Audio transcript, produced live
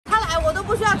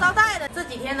需要招待的。这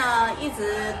几天呢，一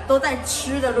直都在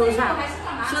吃的路上。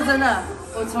说真的，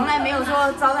我从来没有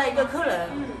说招待一个客人，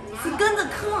是跟着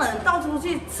客人到处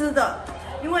去吃的。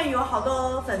因为有好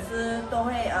多粉丝都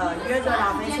会约着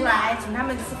老肥出来，请他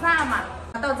们吃饭嘛。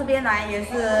到这边来也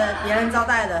是别人招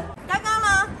待的。刚刚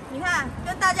呢，你看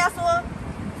跟大家说，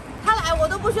他来我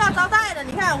都不需要招待的。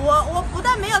你看我不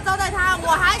但没有招待他，我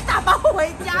还打包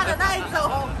回家的那一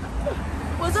种。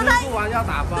我说他不完要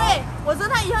打包。对，我说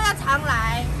他以后要常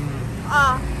来。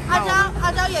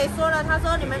阿娇也说了，他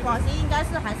说你们广西应该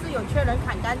是还是有缺人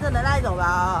砍甘蔗的那一种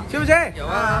吧？去不去？有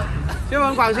啊，去我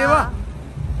们广西不？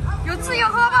有吃有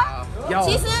喝吗？有。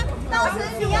其实当时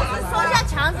你要是说下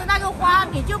强子那个花，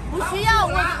你就不需要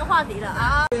问这个话题了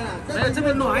啊。这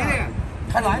边暖一点，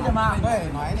还暖一点吗？对，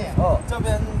暖一点。哦，这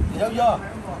边比较热，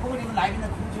不过你们来宾的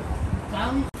空气好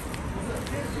脏。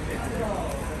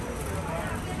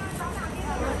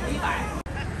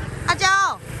阿娇，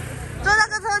坐那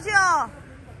个车去哦。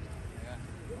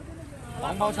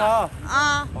黄包车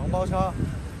啊，黄包车。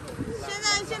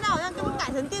现在好像跟改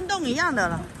成电动一样的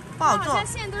了，不好坐。好像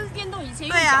现在都是电动，以前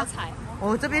用对啊脚踩。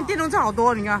我这边电动车好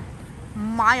多，你看，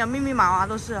妈呀，密密麻麻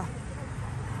都是。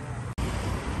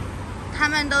他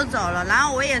们都走了，然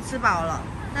后我也吃饱了，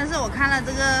但是我看了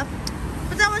这个，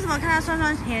不知道为什么看到酸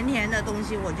酸甜甜的东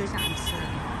西，我就想吃。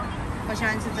我喜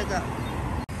欢吃这个。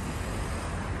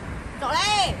走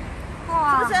嘞！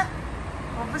哇，吃不吃？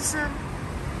我不吃。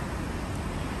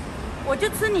我就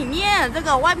吃里面这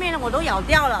个，外面的我都咬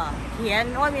掉了，甜，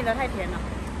外面的太甜了。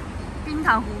冰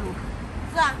糖葫芦。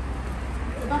是啊，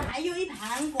怎么还有一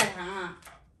盘果糖啊？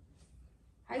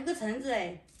还有一个橙子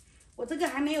哎，我这个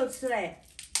还没有吃嘞。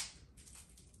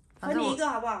分你一个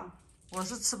好不好？我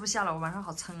是吃不下了，我晚上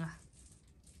好撑啊。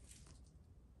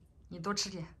你多吃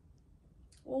点。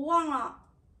我忘了。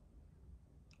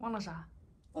忘了啥？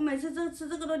我每次吃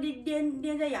这个都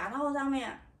粘在牙套上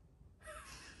面。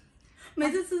每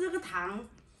次吃这个糖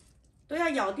都要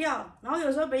咬掉，然后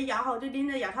有时候没咬好就粘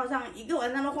在牙套上，一个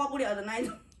晚上都化不了的那一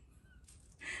种，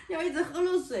要一直喝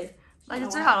露水。那就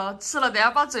最好了，吃了等下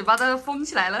把嘴巴都封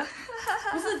起来了。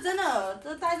不是真的，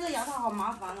这戴这牙套好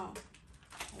麻烦哦。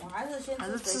我还是先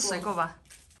吃水果吧，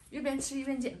一边吃一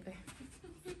边减肥。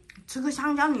吃个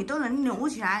香蕉你都能扭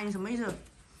起来，你什么意思？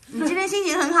你今天心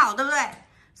情很好，对不对？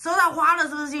收到花了是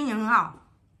不是心情很好？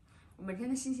我每天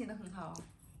的心情都很好。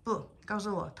不，告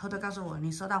诉我，偷偷告诉我，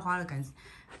你收到花的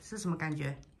是什么感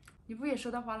觉？你不也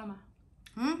收到花了吗？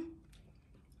嗯，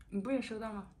你不也收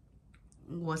到吗？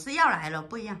我是要来了，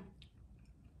不一样。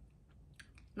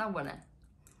那我呢？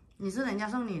你是人家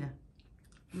送你的，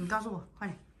你告诉我，快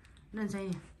点，认真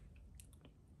一点。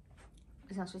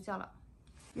我想睡觉了，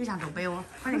又想抖被窝，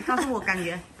快点告诉我感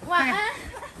觉。晚安，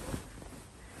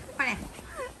快点，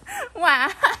晚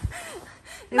安。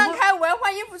让开，我要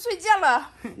换衣服睡觉了。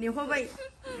你会不会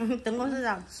等我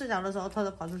睡着的时候偷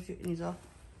偷跑出去？你说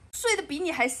睡得比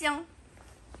你还香。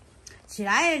起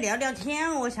来聊聊天，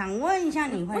我想问一下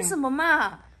你，为什么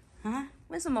嘛？啊？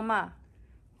为什么嘛？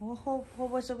我会不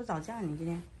会睡不着觉？你今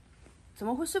天怎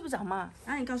么会睡不着嘛？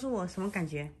那你告诉我什么感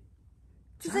觉？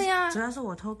就这样。主要是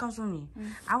我偷告诉你，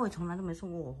阿伟从来都没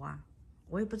送过我花，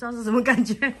我也不知道是什么感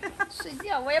觉。睡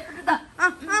觉我也不知道。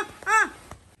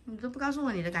你都不告诉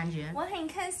我你的感觉。我很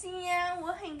开心呀，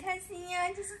我很开心呀，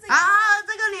就是这个。啊，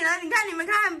这个女人，你们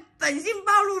看，本性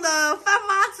暴露了，饭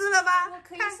妈吃了吧？我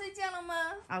可以睡觉了吗？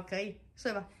好，可以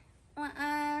睡吧。晚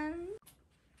安。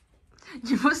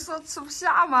你不是说吃不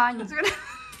下吗？你这个人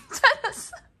真的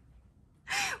是，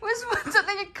为什么在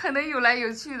那里啃的有来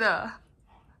有去的？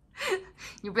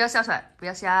你不要笑出来，不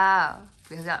要笑，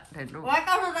不要笑，忍住。我要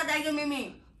告诉大家一个秘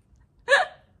密。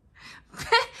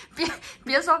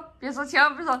别说，千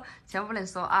万不能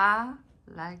说啊！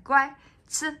来，乖，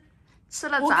吃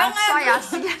了咱刷牙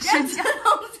洗脸睡觉。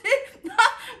东西，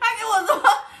他给我说，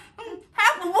他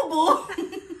要补不补？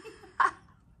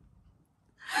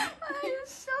哎呀，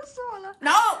笑死我了！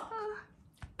然后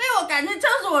被我赶去厕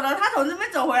所了，他从这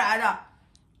边走回来的。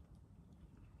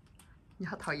你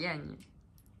好讨厌你！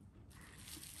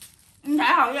你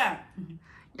才讨厌。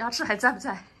牙齿还在不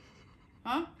在？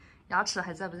嗯？牙齿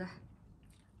还在不在？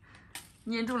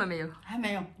粘住了没有？还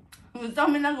没有，上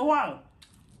面那个化了。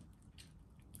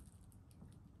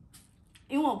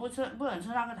因为我不能吃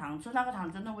那个糖，吃那个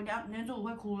糖真的会粘住，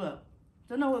会哭的，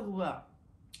真的会哭的。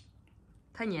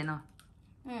太黏了。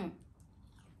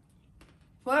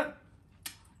所以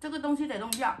这个东西得弄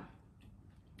掉。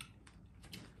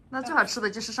那最好吃的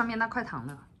就是上面那块糖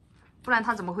了，不然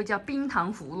它怎么会叫冰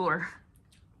糖葫芦儿？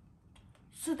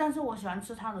是，但是我喜欢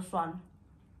吃它的酸。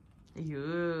哎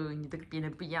呦，你这个别人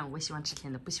不一样，我喜欢吃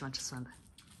甜的，不喜欢吃酸的。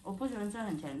我不喜欢吃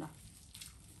很甜的，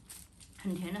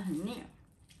很甜的很腻。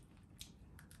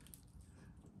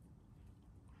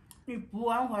你补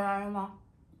完回来了吗？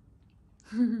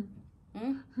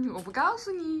我不告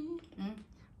诉你。嗯，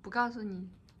不告诉你。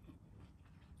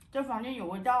这房间有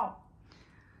味道。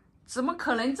怎么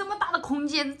可能？这么大的空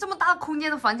间，这么大的空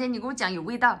间的房间，你跟我讲有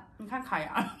味道？你看卡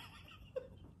牙，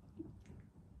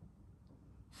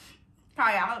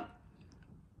卡牙。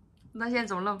那现在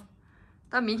怎么弄？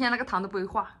到明天那个糖都不会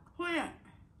化。会。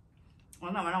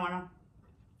完了完了完了。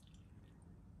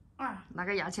啊，拿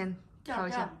个牙签挑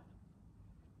一下。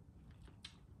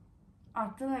啊，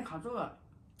真的卡住了，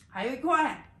还有一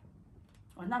块。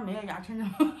哦，那没有牙签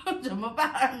怎么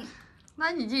办？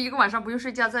那你就一个晚上不用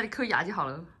睡觉，在这里抠牙就好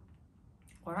了。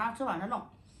我让他吃完再弄。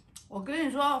我跟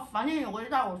你说，房间有味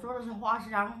道，我说的是花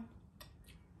香，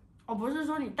我不是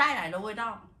说你带来的味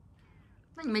道。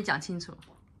那你没讲清楚。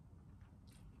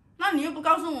那你又不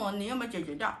告诉我，你有没有解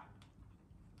决掉？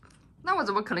那我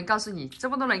怎么可能告诉你？这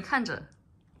么多人看着。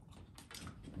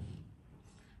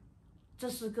这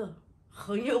是个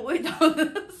很有味道的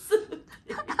视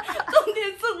频，重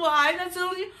点是我还在吃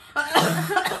东西。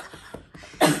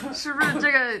是不是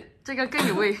这个更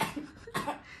有味？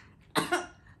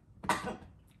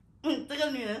这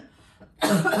个女人不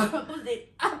行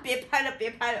啊！别拍了，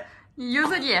别拍了！你悠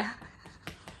着点。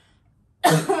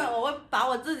我会把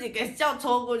我自己给笑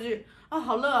抽过去啊！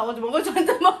好热啊！我怎么会穿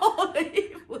这么厚的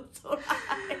衣服出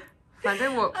来？反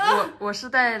正我是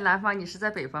在南方，你是在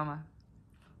北方吗？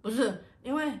不是，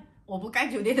因为我不盖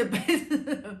酒店的被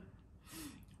子，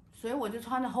所以我就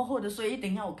穿着厚厚的睡衣。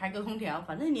等一下我开个空调，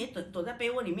反正你也躲在被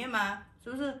窝里面嘛，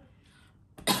是不是？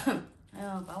哎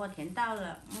呦，把我甜到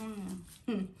了，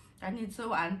赶紧吃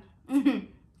完，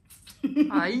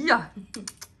哎呀，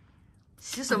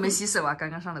洗手没洗手啊？刚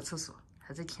刚上了厕所，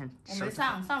还在舔。我没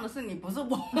上，上的是你，不是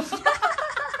我。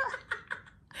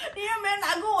你有没有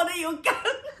拿过我的油缸？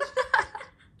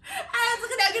哎呀，这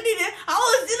个2个女人好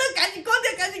恶心的，赶紧关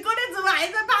掉，赶紧关掉，怎么还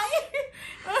在拍？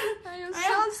哎呀，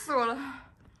笑死我了！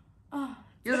啊，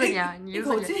悠着点啊，你悠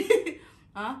着点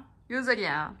啊，悠着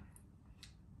点啊！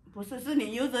不是，是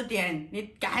你悠着点，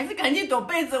你还是赶紧躲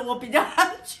被子，我比较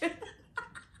安全。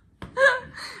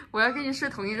我要跟你睡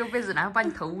同一个被子，然后把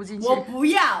你头捂进去。我不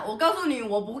要，我告诉你，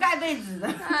我不盖被子的。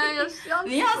哎呀，笑死我了！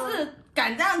你要是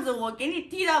敢这样子，我给你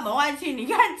踢到门外去。你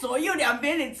看左右两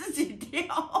边你自己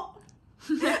挑。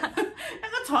那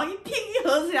个床一拼一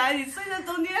合起来，你睡在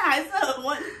中间还是很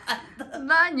温暖的。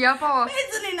那你要把我被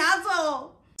子你拿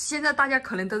走。现在大家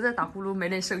可能都在打呼噜，没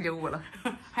人收留我了。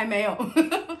还没有。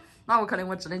那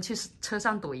我只能去车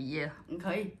上躲一夜。你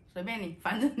可以随便你，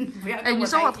反正你不要。哎，你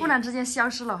说我突然之间消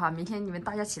失了哈，明天你们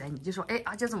大家起来你就说，哎，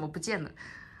阿娇怎么不见了？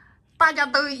大家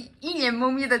都一脸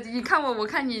懵逼的，你看我，我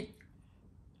看你，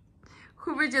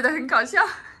会不会觉得很搞笑？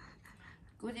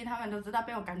估计他们都知道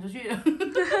被我赶出去了。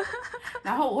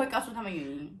然后我会告诉他们原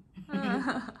因。